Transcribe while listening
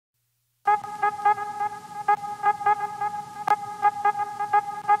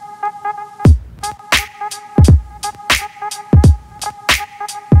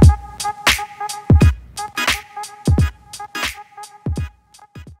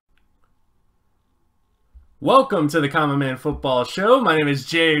Welcome to the Common Man Football Show. My name is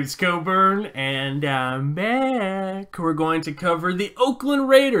James Coburn, and I'm back. We're going to cover the Oakland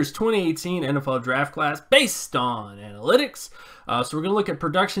Raiders 2018 NFL Draft Class based on analytics. So we're going to look at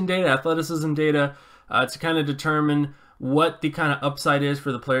production data, athleticism data, to kind of determine what the kind of upside is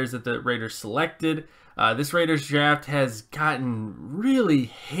for the players that the Raiders selected. This Raiders draft has gotten really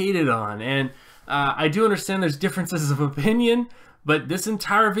hated on, and I do understand there's differences of opinion. But this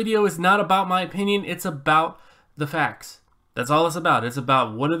entire video is not about my opinion. It's about the facts. That's all it's about. It's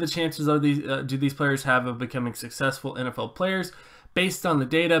about what are the chances of do these players have of becoming successful NFL players based on the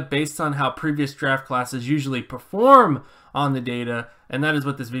data, based on how previous draft classes usually perform on the data. And that is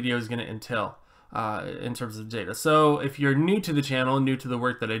what this video is going to entail in terms of data. So if you're new to the channel, new to the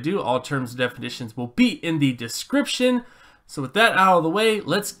work that I do, all terms and definitions will be in the description. So with that out of the way,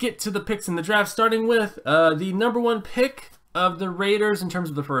 let's get to the picks in the draft, starting with the #1 pick of the Raiders in terms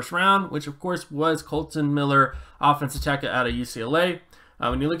of the first round, which of course was Kolton Miller, offensive tackle out of UCLA.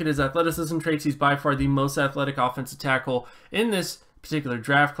 When you look at his athleticism traits, he's by far the most athletic offensive tackle in this particular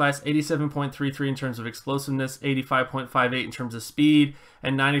draft class. 87.33 in terms of explosiveness, 85.58 in terms of speed,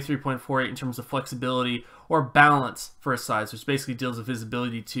 and 93.48 in terms of flexibility or balance for his size, which basically deals with his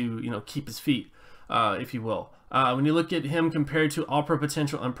ability to, keep his feet, if you will. When you look at him compared to All-Pro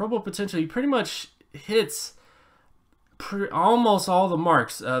potential and Pro Bowl potential, he pretty much hits almost all the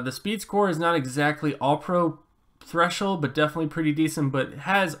marks. The speed score is not exactly all-pro threshold, but definitely pretty decent, but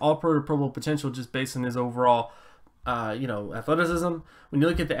has all-pro to Pro Bowl potential just based on his overall, athleticism. When you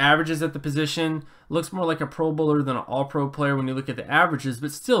look at the averages at the position, looks more like a Pro Bowler than an all-pro player when you look at the averages, but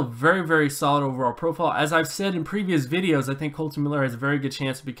still very, very solid overall profile. As I've said in previous videos, I think Kolton Miller has a very good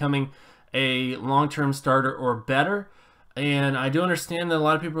chance of becoming a long-term starter or better. And I do understand that a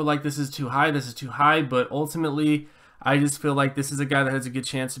lot of people are like, this is too high, but ultimately, I just feel like this is a guy that has a good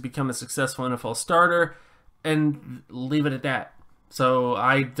chance to become a successful NFL starter and leave it at that. So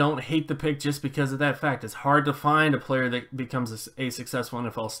I don't hate the pick just because of that fact. It's hard to find a player that becomes a successful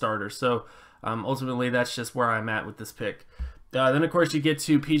NFL starter. So ultimately, that's just where I'm at with this pick. Then, of course, you get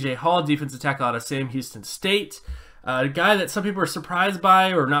to P.J. Hall, defensive tackle out of Sam Houston State. A guy that some people are surprised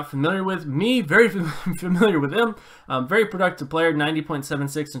by or not familiar with. Me, very familiar with him. Very productive player,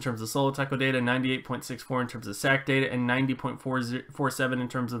 90.76 in terms of solo tackle data, 98.64 in terms of sack data, and 90.47 in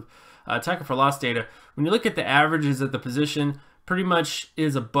terms of tackle for loss data. When you look at the averages at the position, pretty much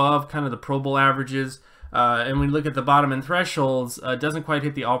is above kind of the Pro Bowl averages. And when you look at the bottom end thresholds, doesn't quite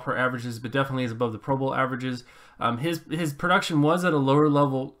hit the All-Pro averages, but definitely is above the Pro Bowl averages. His production was at a lower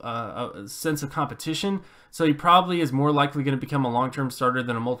level sense of competition, so he probably is more likely going to become a long-term starter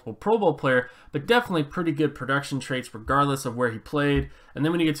than a multiple Pro Bowl player, but definitely pretty good production traits regardless of where he played. And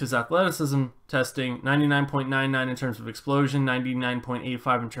then when you get to his athleticism testing, 99.99 in terms of explosion,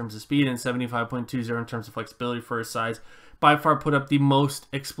 99.85 in terms of speed, and 75.20 in terms of flexibility for his size. By far put up the most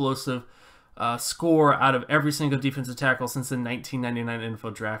explosive score out of every single defensive tackle since the 1999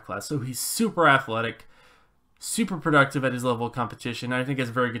 NFL draft class. So he's super athletic, super productive at his level of competition. I think has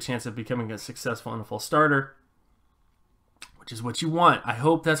a very good chance of becoming a successful NFL starter, which is what you want. I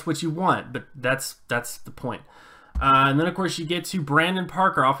hope that's what you want, but that's the point. And then, of course, you get to Brandon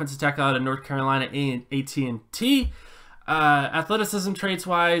Parker, offensive tackle out of North Carolina A&T. Athleticism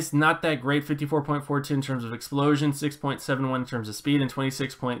traits-wise, not that great. 54.42 in terms of explosion, 6.71 in terms of speed, and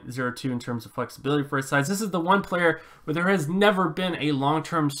 26.02 in terms of flexibility for his size. This is the one player where there has never been a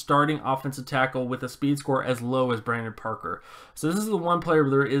long-term starting offensive tackle with a speed score as low as Brandon Parker. So this is the one player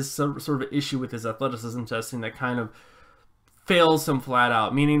where there is some sort of issue with his athleticism testing that kind of fails him flat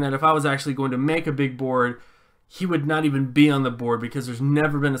out, meaning that if I was actually going to make a big board, he would not even be on the board because there's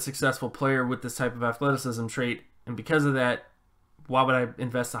never been a successful player with this type of athleticism trait. And because of that, why would I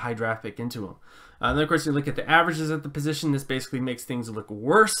invest a high draft pick into him? And then, of course, you look at the averages at the position. This basically makes things look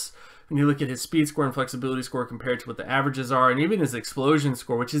worse. When you look at his speed score and flexibility score compared to what the averages are, and even his explosion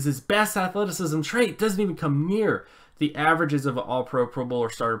score, which is his best athleticism trait, doesn't even come near the averages of an all-pro, Pro Bowl,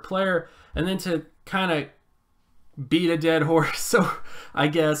 or starter player. And then to kind of beat a dead horse, so I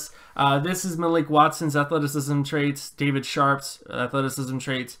guess this is Malik Watson's athleticism traits, David Sharp's athleticism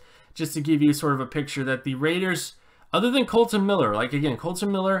traits, just to give you sort of a picture that the Raiders, other than Kolton Miller, like again,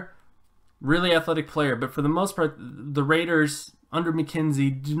 Kolton Miller, really athletic player, but for the most part, the Raiders under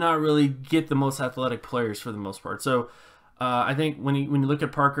McKenzie do not really get the most athletic players for the most part. So I think when you look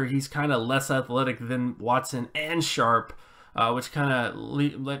at Parker, he's kind of less athletic than Watson and Sharp, which kind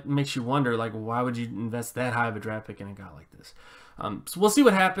of makes you wonder, like, why would you invest that high of a draft pick in a guy like this? So we'll see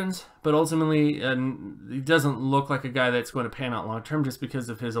what happens, but ultimately he doesn't look like a guy that's going to pan out long term just because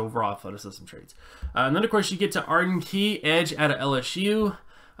of his overall athleticism traits. And then, of course, you get to Arden Key, edge out of LSU.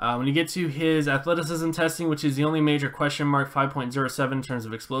 When you get to his athleticism testing, which is the only major question mark, 5.07 in terms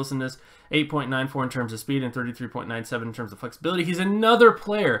of explosiveness, 8.94 in terms of speed, and 33.97 in terms of flexibility. He's another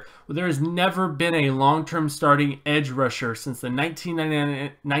player where there has never been a long-term starting edge rusher since the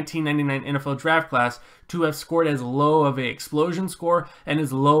 1999 NFL draft class to have scored as low of an explosion score and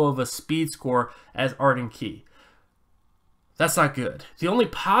as low of a speed score as Arden Key. That's not good. The only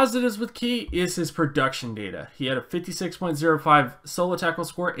positives with Key is his production data. He had a 56.05 solo tackle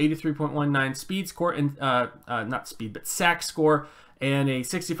score, 83.19 speed score, and not speed, but sack score, and a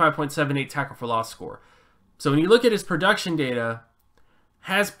 65.78 tackle for loss score. So when you look at his production data,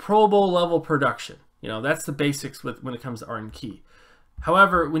 has Pro Bowl level production. You know, that's the basics when it comes to Arden Key.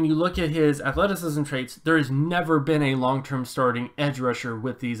 However, when you look at his athleticism traits, there has never been a long-term starting edge rusher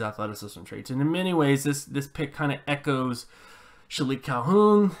with these athleticism traits. And in many ways, this pick kind of echoes Shalik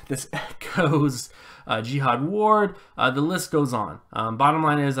Calhoun, this echoes Jihad Ward, the list goes on. Bottom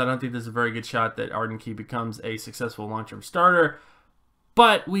line is, I don't think there's a very good shot that Arden Key becomes a successful long-term starter.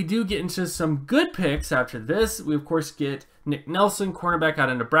 But we do get into some good picks after this. We, of course, get Nick Nelson, cornerback out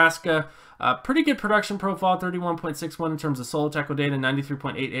of Nebraska. Pretty good production profile, 31.61 in terms of solo tackle data,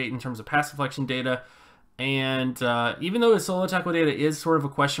 93.88 in terms of pass deflection data. And even though his solo tackle data is sort of a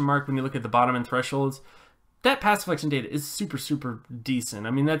question mark when you look at the bottom end thresholds, that pass deflection data is super, super decent.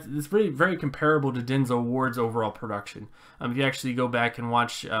 I mean, it's really very comparable to Denzel Ward's overall production. If you actually go back and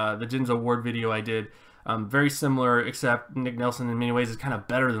watch the Denzel Ward video I did, very similar, except Nick Nelson in many ways is kind of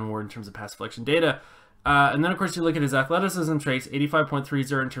better than Ward in terms of pass deflection data. And then, of course, you look at his athleticism traits,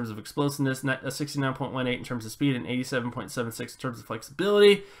 85.30 in terms of explosiveness, 69.18 in terms of speed, and 87.76 in terms of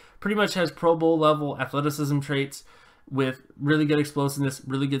flexibility. Pretty much has Pro Bowl level athleticism traits with really good explosiveness,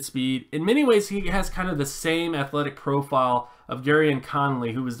 really good speed. In many ways, he has kind of the same athletic profile of Darian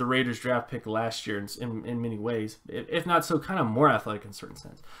Conley, who was the Raiders draft pick last year in many ways, if not so kind of more athletic in a certain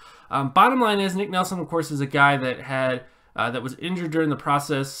sense. Bottom line is, Nick Nelson, of course, is a guy that had that was injured during the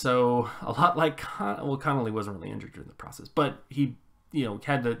process, so a lot like Connolly wasn't really injured during the process, but he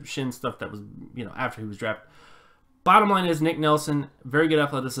had the shin stuff that was after he was drafted. Bottom line is, Nick Nelson, very good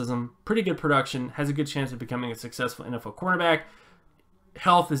athleticism, pretty good production, has a good chance of becoming a successful NFL cornerback.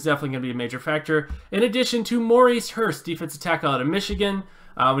 Health is definitely going to be a major factor. In addition to Maurice Hurst, defensive tackle out of Michigan.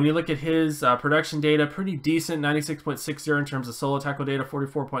 When you look at his production data, pretty decent, 96.60 in terms of solo tackle data,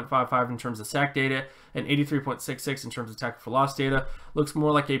 44.55 in terms of sack data, and 83.66 in terms of tackle for loss data. Looks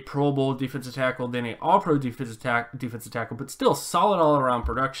more like a Pro Bowl defensive tackle than an All-Pro defensive tackle, but still solid all-around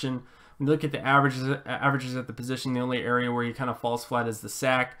production. When you look at the averages at the position, the only area where he kind of falls flat is the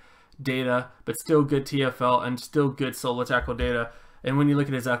sack data, but still good TFL and still good solo tackle data. And when you look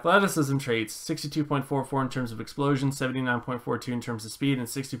at his athleticism traits, 62.44 in terms of explosion, 79.42 in terms of speed, and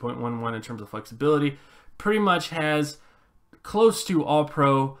 60.11 in terms of flexibility, pretty much has close to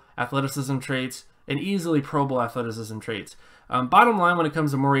all-pro athleticism traits and easily Pro Bowl athleticism traits. Bottom line, when it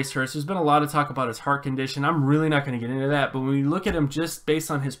comes to Maurice Hurst, there's been a lot of talk about his heart condition. I'm really not going to get into that, but when you look at him just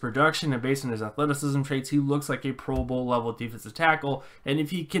based on his production and based on his athleticism traits, he looks like a Pro Bowl level defensive tackle. And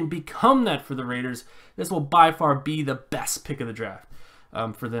if he can become that for the Raiders, this will by far be the best pick of the draft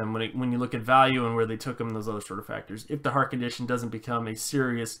for them when you look at value and where they took him and those other sort of factors. If the heart condition doesn't become a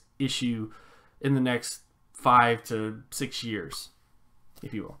serious issue in the next 5 to 6 years,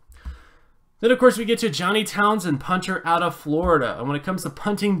 if you will. Then, of course, we get to Johnny Townsend, punter out of Florida. And when it comes to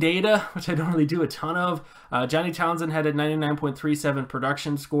punting data, which I don't really do a ton of, Johnny Townsend had a 99.37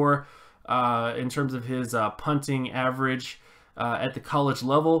 production score in terms of his punting average at the college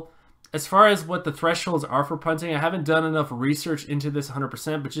level. As far as what the thresholds are for punting, I haven't done enough research into this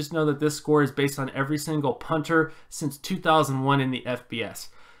 100%, but just know that this score is based on every single punter since 2001 in the FBS.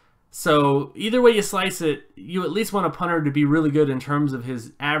 So either way you slice it, you at least want a punter to be really good in terms of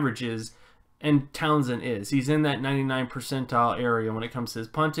his averages, and Townsend is. He's in that 99 percentile area when it comes to his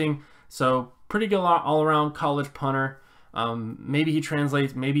punting. So pretty good all-around college punter. Maybe he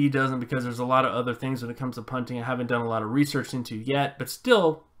translates, maybe he doesn't, because there's a lot of other things when it comes to punting I haven't done a lot of research into yet, but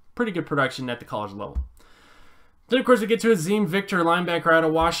still pretty good production at the college level. Then, of course, we get to Azim Victor, linebacker out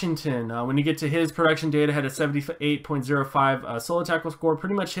of Washington. When you get to his production data, had a 78.05 solo tackle score.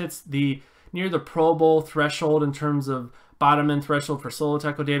 Pretty much hits near the Pro Bowl threshold in terms of bottom end threshold for solo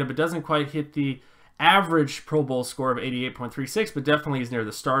tackle data, but doesn't quite hit the average Pro Bowl score of 88.36, but definitely is near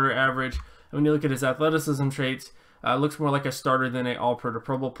the starter average. And when you look at his athleticism traits, looks more like a starter than an All-Pro to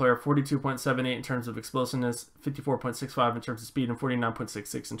Pro Bowl player. 42.78 in terms of explosiveness, 54.65 in terms of speed, and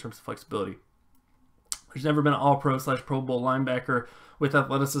 49.66 in terms of flexibility. There's never been an All-Pro / Pro Bowl linebacker with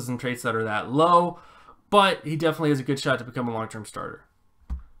athleticism traits that are that low, but he definitely has a good shot to become a long-term starter.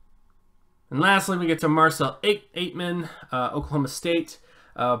 And lastly, we get to Marcel Aitman, Oklahoma State.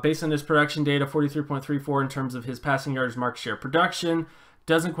 Based on his production data, 43.34 in terms of his passing yards, market share, production.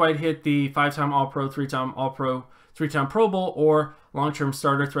 Doesn't quite hit the 5-time All-Pro, 3-time All-Pro, 3-time Pro Bowl, or long-term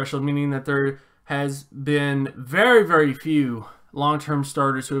starter threshold, meaning that there has been very, very few long-term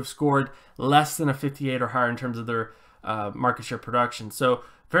starters who have scored less than a 58 or higher in terms of their market share production. So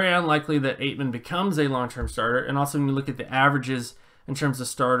very unlikely that Aitman becomes a long-term starter. And also when you look at the averages in terms of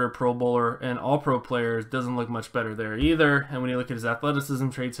starter, Pro Bowler, and All-Pro players, doesn't look much better there either. And when you look at his athleticism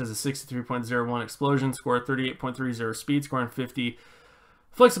traits, has a 63.01 explosion score, 38.30 speed score, and 50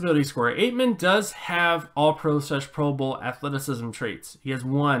 flexibility score. Aitman does have All-Pro/Pro Bowl athleticism traits. He has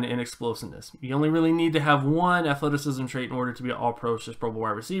 1 in explosiveness. You only really need to have 1 athleticism trait in order to be an All-Pro/Pro Bowl wide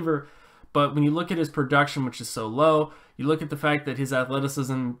receiver. But when you look at his production, which is so low, you look at the fact that his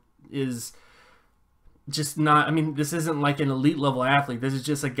athleticism is just not, I mean, this isn't like an elite level athlete. This is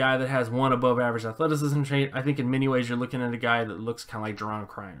just a guy that has 1 above average athleticism trait. I think in many ways you're looking at a guy that looks kind of like Jerron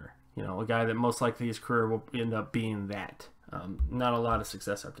Kreiner. You know, a guy that most likely his career will end up being that. Not a lot of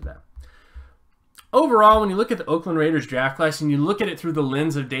success after that. Overall, when you look at the Oakland Raiders draft class and you look at it through the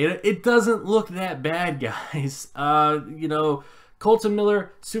lens of data, it doesn't look that bad, guys. You know, Colton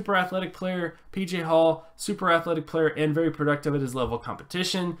Miller, super athletic player. PJ Hall, super athletic player and very productive at his level of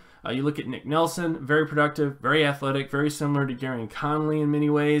competition. You look at Nick Nelson, very productive, very athletic, very similar to Gary and Conley in many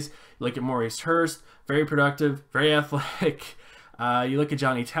ways. You look at Maurice Hurst, very productive, very athletic. You look at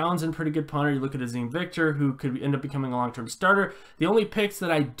Johnny Townsend, pretty good punter. You look at Azim Victor, who could end up becoming a long-term starter. The only picks that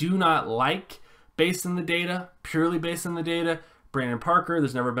I do not like based on the data, purely based on the data, Brandon Parker,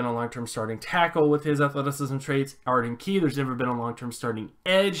 there's never been a long-term starting tackle with his athleticism traits. Arden Key, there's never been a long-term starting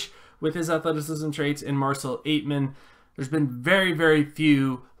edge with his athleticism traits. And Marcel Aitman, there's been very, very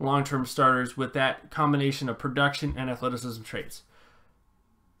few long-term starters with that combination of production and athleticism traits.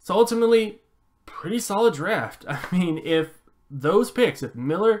 So ultimately, pretty solid draft. I mean, if those picks, if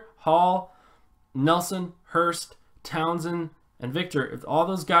Miller, Hall, Nelson, Hurst, Townsend, and Victor, if all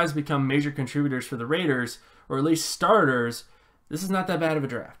those guys become major contributors for the Raiders, or at least starters, this is not that bad of a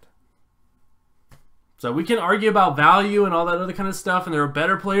draft. So we can argue about value and all that other kind of stuff, and there are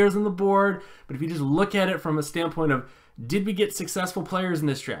better players on the board, but if you just look at it from a standpoint of, did we get successful players in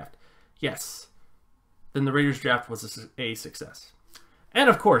this draft? Yes. Then the Raiders draft was a success. And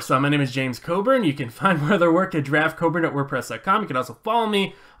of course, my name is James Coburn. You can find my other work at draftcoburn@wordpress.com. You can also follow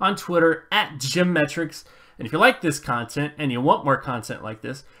me on Twitter @GymMetrics. And if you like this content and you want more content like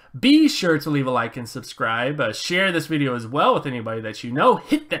this, be sure to leave a like and subscribe. Share this video as well with anybody that you know.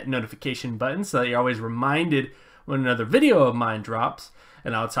 Hit that notification button so that you're always reminded when another video of mine drops.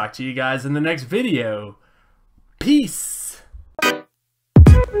 And I'll talk to you guys in the next video. Peace.